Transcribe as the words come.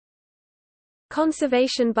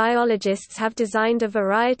Conservation biologists have designed a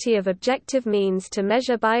variety of objective means to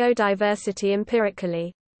measure biodiversity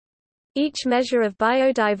empirically. Each measure of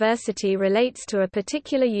biodiversity relates to a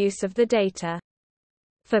particular use of the data.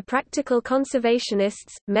 For practical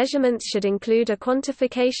conservationists, measurements should include a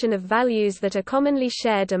quantification of values that are commonly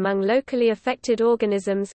shared among locally affected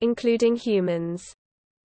organisms, including humans.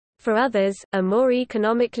 For others, a more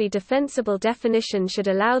economically defensible definition should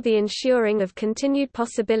allow the ensuring of continued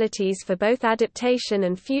possibilities for both adaptation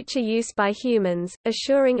and future use by humans,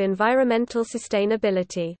 assuring environmental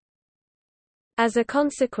sustainability. As a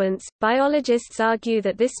consequence, biologists argue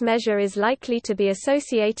that this measure is likely to be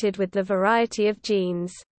associated with the variety of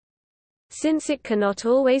genes. Since it cannot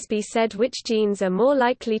always be said which genes are more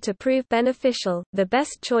likely to prove beneficial, the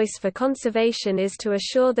best choice for conservation is to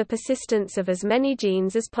assure the persistence of as many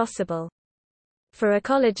genes as possible. For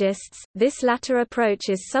ecologists, this latter approach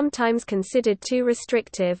is sometimes considered too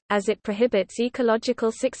restrictive, as it prohibits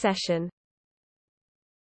ecological succession.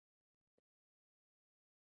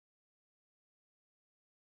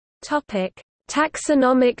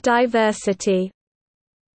 Taxonomic diversity.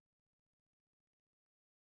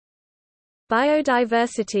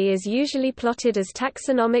 Biodiversity is usually plotted as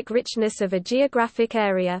taxonomic richness of a geographic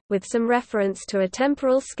area, with some reference to a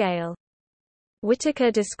temporal scale.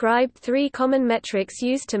 Whitaker described three common metrics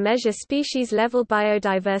used to measure species-level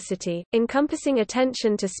biodiversity, encompassing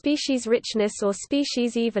attention to species richness or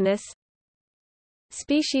species evenness.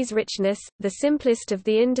 Species richness, the simplest of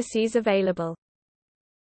the indices available.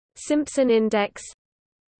 Simpson Index,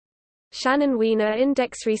 Shannon-Weiner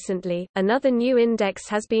Index. Recently, another new index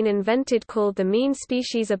has been invented called the Mean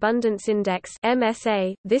Species Abundance Index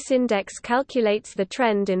 (MSA). This index calculates the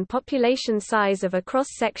trend in population size of a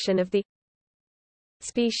cross-section of the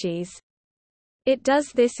species. It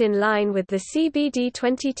does this in line with the CBD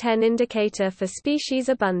 2010 indicator for species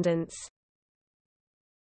abundance.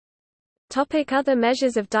 Other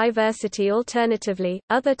measures of diversity. Alternatively,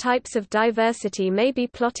 other types of diversity may be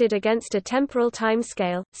plotted against a temporal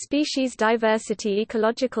timescale: species diversity,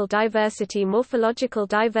 ecological diversity, morphological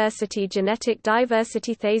diversity, genetic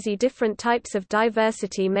diversity. Different types of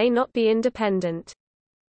diversity may not be independent.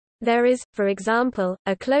 There is, for example,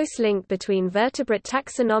 a close link between vertebrate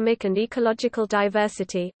taxonomic and ecological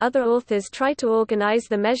diversity. Other authors try to organize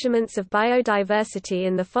the measurements of biodiversity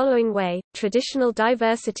in the following way: traditional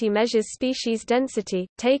diversity measures species density,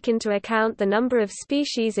 take into account the number of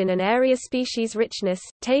species in an area; species richness,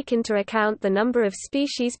 take into account the number of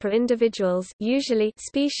species per individuals, usually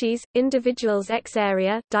species, individuals x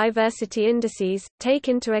area; diversity indices, take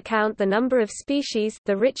into account the number of species,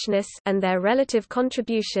 the richness, and their relative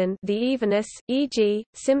contribution, the evenness, e.g.,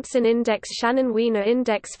 Simpson Index. Shannon-Weiner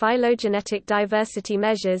Index. Phylogenetic diversity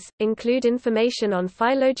measures include information on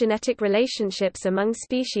phylogenetic relationships among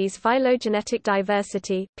species. Phylogenetic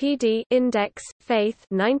diversity (PD) Index, Faith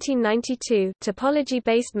 1992.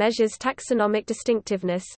 Topology-based measures taxonomic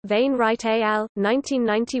distinctiveness. Wainwright al.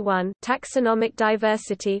 1991. Taxonomic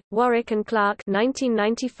diversity, Warwick and Clark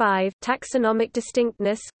 1995. Taxonomic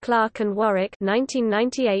distinctness, Clark and Warwick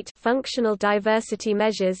 1998. Functional diversity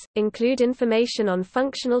measures include information on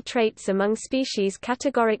functional traits among species.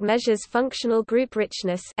 Categoric measures functional group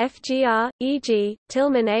richness FGR, e.g.,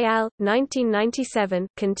 Tillman al. 1997.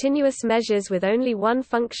 Continuous measures with only one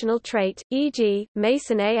functional trait, e.g.,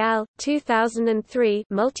 Mason al. 2003.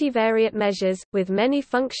 Multivariate measures, with many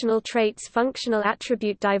functional traits. Functional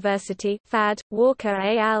attribute diversity FAD, Walker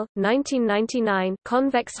al. 1999.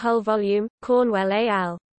 Convex hull volume, Cornwell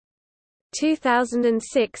al.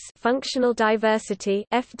 2006. Functional diversity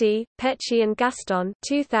FD, Pecci and Gaston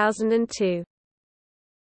 2002.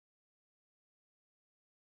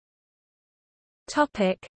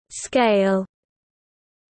 Scale.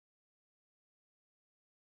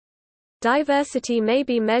 Diversity may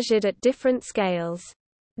be measured at different scales.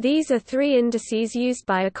 These are three indices used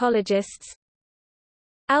by ecologists.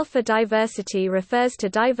 Alpha diversity refers to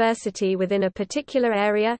diversity within a particular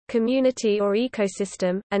area, community or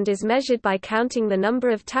ecosystem, and is measured by counting the number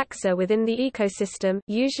of taxa within the ecosystem,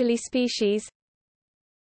 usually species.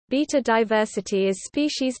 Beta diversity is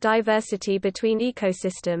species diversity between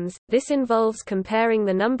ecosystems. This involves comparing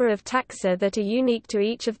the number of taxa that are unique to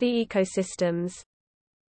each of the ecosystems.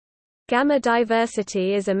 Gamma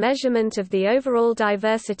diversity is a measurement of the overall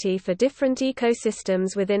diversity for different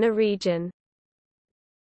ecosystems within a region.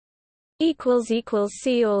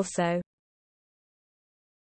 See also